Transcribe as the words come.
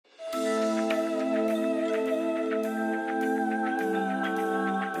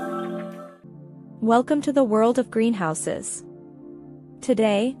Welcome to the world of greenhouses.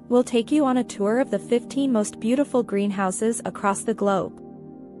 Today, we'll take you on a tour of the 15 most beautiful greenhouses across the globe.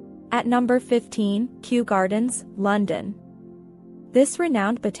 At number 15, Kew Gardens, London. This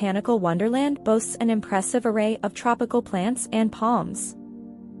renowned botanical wonderland boasts an impressive array of tropical plants and palms.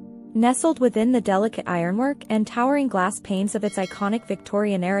 Nestled within the delicate ironwork and towering glass panes of its iconic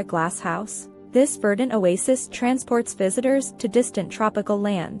Victorian-era glasshouse, this verdant oasis transports visitors to distant tropical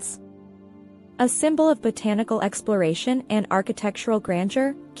lands. A symbol of botanical exploration and architectural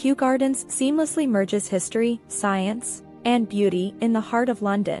grandeur, Kew Gardens seamlessly merges history, science, and beauty in the heart of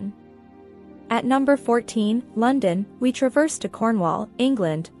London. At number 14, London, we traverse to Cornwall,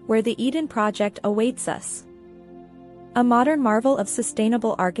 England, where the Eden Project awaits us. A modern marvel of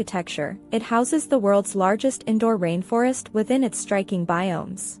sustainable architecture, it houses the world's largest indoor rainforest within its striking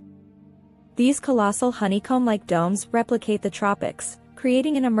biomes. These colossal honeycomb-like domes replicate the tropics,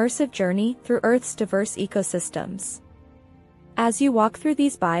 creating an immersive journey through Earth's diverse ecosystems. As you walk through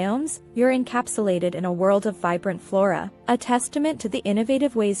these biomes, you're encapsulated in a world of vibrant flora, a testament to the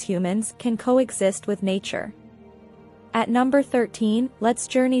innovative ways humans can coexist with nature. At number 13, let's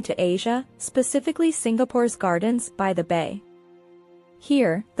journey to Asia, specifically Singapore's Gardens by the Bay.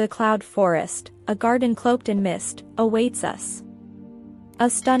 Here, the Cloud Forest, a garden cloaked in mist, awaits us. A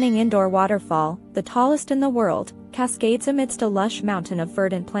stunning indoor waterfall, the tallest in the world, cascades amidst a lush mountain of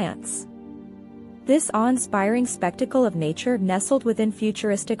verdant plants. This awe-inspiring spectacle of nature nestled within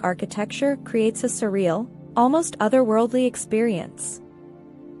futuristic architecture creates a surreal, almost otherworldly experience.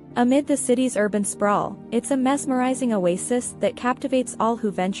 Amid the city's urban sprawl, it's a mesmerizing oasis that captivates all who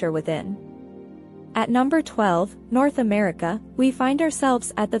venture within. At number 12, North America, we find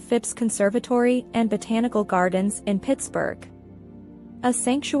ourselves at the Phipps Conservatory and Botanical Gardens in Pittsburgh. A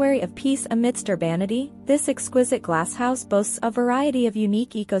sanctuary of peace amidst urbanity, this exquisite glasshouse boasts a variety of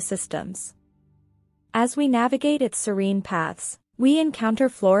unique ecosystems. As we navigate its serene paths, we encounter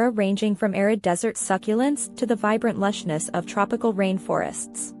flora ranging from arid desert succulents to the vibrant lushness of tropical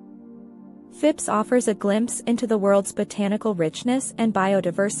rainforests. Phipps offers a glimpse into the world's botanical richness and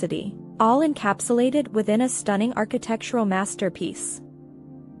biodiversity, all encapsulated within a stunning architectural masterpiece.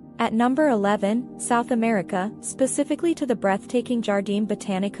 At number 11, South America, specifically to the breathtaking Jardin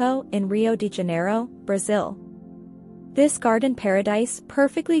Botanical in Rio de Janeiro, Brazil. This garden paradise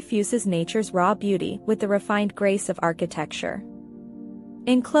perfectly fuses nature's raw beauty with the refined grace of architecture.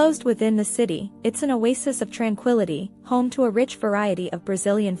 Enclosed within the city, it's an oasis of tranquility, home to a rich variety of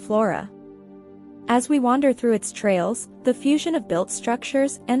Brazilian flora. As we wander through its trails, the fusion of built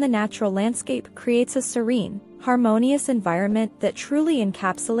structures and the natural landscape creates a serene, harmonious environment that truly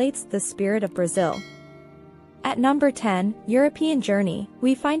encapsulates the spirit of Brazil. At number 10, European journey,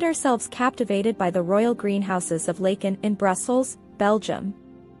 we find ourselves captivated by the Royal Greenhouses of Laeken in Brussels, Belgium.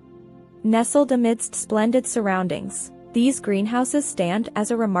 Nestled amidst splendid surroundings, these greenhouses stand as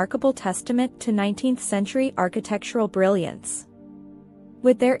a remarkable testament to 19th-century architectural brilliance.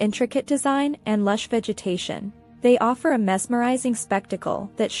 With their intricate design and lush vegetation, they offer a mesmerizing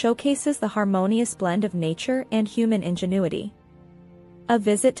spectacle that showcases the harmonious blend of nature and human ingenuity. A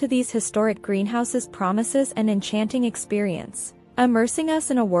visit to these historic greenhouses promises an enchanting experience, immersing us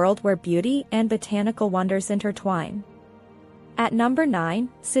in a world where beauty and botanical wonders intertwine. At number 9,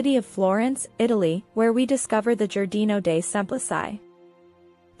 city of Florence, Italy, where we discover the Giardino dei Semplici.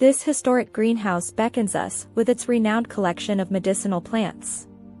 This historic greenhouse beckons us with its renowned collection of medicinal plants.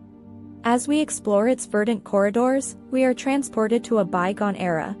 As we explore its verdant corridors, we are transported to a bygone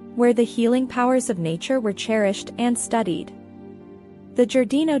era, where the healing powers of nature were cherished and studied. The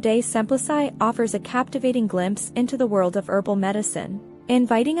Giardino dei Semplici offers a captivating glimpse into the world of herbal medicine,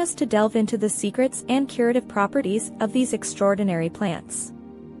 inviting us to delve into the secrets and curative properties of these extraordinary plants.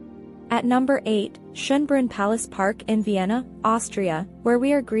 At number 8, Schönbrunn Palace Park in Vienna, Austria, where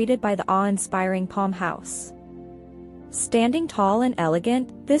we are greeted by the awe-inspiring Palm House. Standing tall and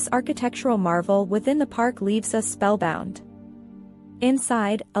elegant, this architectural marvel within the park leaves us spellbound.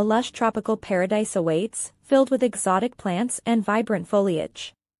 Inside, a lush tropical paradise awaits, filled with exotic plants and vibrant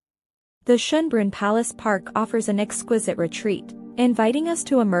foliage. The Schönbrunn Palace Park offers an exquisite retreat, inviting us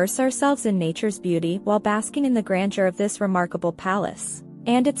to immerse ourselves in nature's beauty while basking in the grandeur of this remarkable palace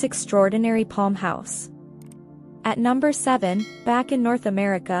and its extraordinary palm house. At number 7, back in North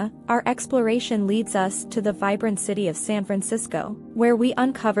America, our exploration leads us to the vibrant city of San Francisco, where we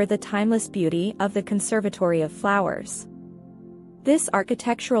uncover the timeless beauty of the Conservatory of Flowers. This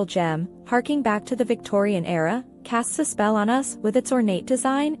architectural gem, harking back to the Victorian era, casts a spell on us with its ornate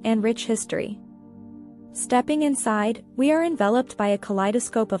design and rich history. Stepping inside, we are enveloped by a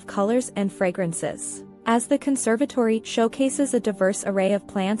kaleidoscope of colors and fragrances, as the conservatory showcases a diverse array of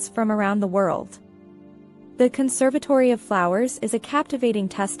plants from around the world. The Conservatory of Flowers is a captivating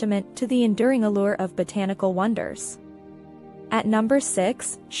testament to the enduring allure of botanical wonders. At number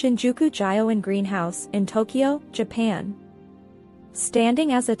 6, Shinjuku Gyoen Greenhouse in Tokyo, Japan.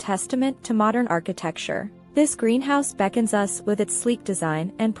 Standing as a testament to modern architecture, this greenhouse beckons us with its sleek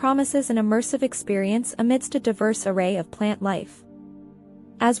design and promises an immersive experience amidst a diverse array of plant life.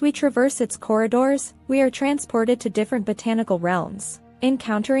 As we traverse its corridors, we are transported to different botanical realms,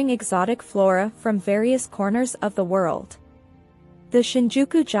 encountering exotic flora from various corners of the world. The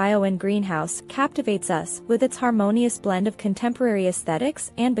Shinjuku Gyoen Greenhouse captivates us with its harmonious blend of contemporary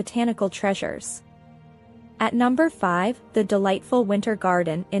aesthetics and botanical treasures. At number 5, the delightful Winter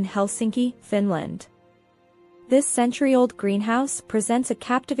Garden in Helsinki, Finland. This century-old greenhouse presents a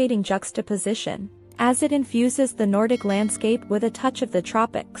captivating juxtaposition, as it infuses the Nordic landscape with a touch of the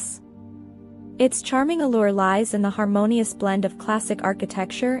tropics. Its charming allure lies in the harmonious blend of classic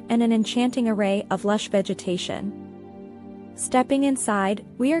architecture and an enchanting array of lush vegetation. Stepping inside,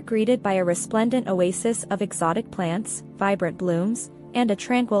 we are greeted by a resplendent oasis of exotic plants, vibrant blooms, and a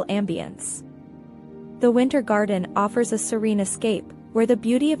tranquil ambience. The Winter Garden offers a serene escape, where the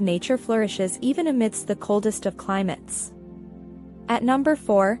beauty of nature flourishes even amidst the coldest of climates. At number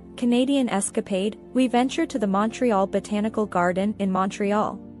 4, Canadian Escapade, we venture to the Montreal Botanical Garden in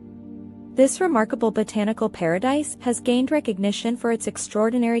Montreal. This remarkable botanical paradise has gained recognition for its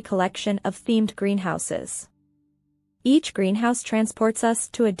extraordinary collection of themed greenhouses. Each greenhouse transports us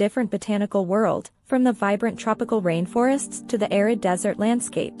to a different botanical world, from the vibrant tropical rainforests to the arid desert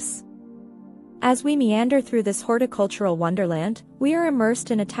landscapes. As we meander through this horticultural wonderland, we are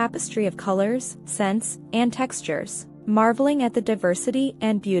immersed in a tapestry of colors, scents, and textures, marveling at the diversity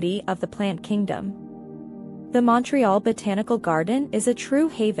and beauty of the plant kingdom. The Montreal Botanical Garden is a true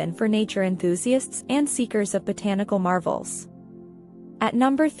haven for nature enthusiasts and seekers of botanical marvels. At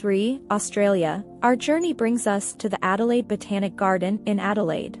number 3, Australia, our journey brings us to the Adelaide Botanic Garden in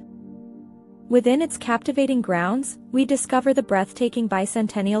Adelaide. Within its captivating grounds, we discover the breathtaking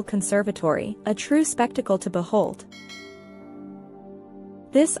Bicentennial Conservatory, a true spectacle to behold.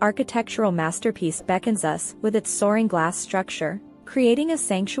 This architectural masterpiece beckons us with its soaring glass structure, creating a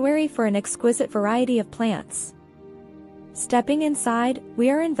sanctuary for an exquisite variety of plants. Stepping inside, we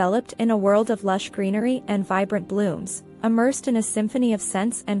are enveloped in a world of lush greenery and vibrant blooms, immersed in a symphony of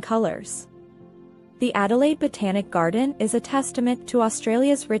scents and colors. The Adelaide Botanic Garden is a testament to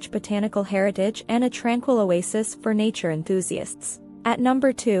Australia's rich botanical heritage and a tranquil oasis for nature enthusiasts. At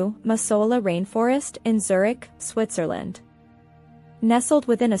number 2, Masola Rainforest in Zurich, Switzerland. Nestled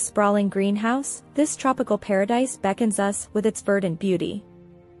within a sprawling greenhouse, this tropical paradise beckons us with its verdant beauty.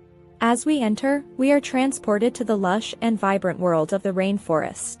 As we enter, we are transported to the lush and vibrant world of the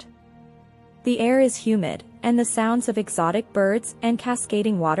rainforest. The air is humid, and the sounds of exotic birds and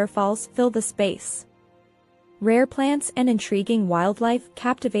cascading waterfalls fill the space. Rare plants and intriguing wildlife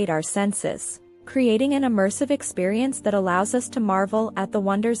captivate our senses, creating an immersive experience that allows us to marvel at the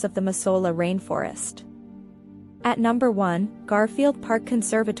wonders of the Masola rainforest. At number 1, Garfield Park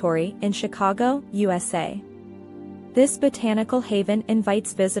Conservatory in Chicago, USA. This botanical haven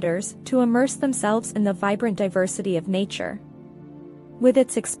invites visitors to immerse themselves in the vibrant diversity of nature. With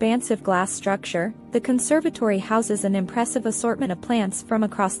its expansive glass structure, the conservatory houses an impressive assortment of plants from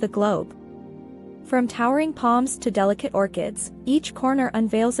across the globe. From towering palms to delicate orchids, each corner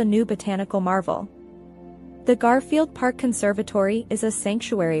unveils a new botanical marvel. The Garfield Park Conservatory is a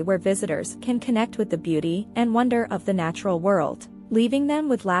sanctuary where visitors can connect with the beauty and wonder of the natural world, leaving them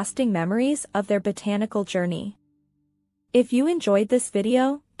with lasting memories of their botanical journey. If you enjoyed this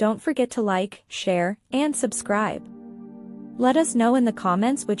video, don't forget to like, share, and subscribe. Let us know in the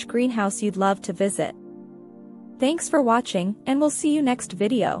comments which greenhouse you'd love to visit. Thanks for watching, and we'll see you next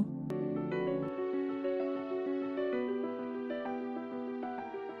video.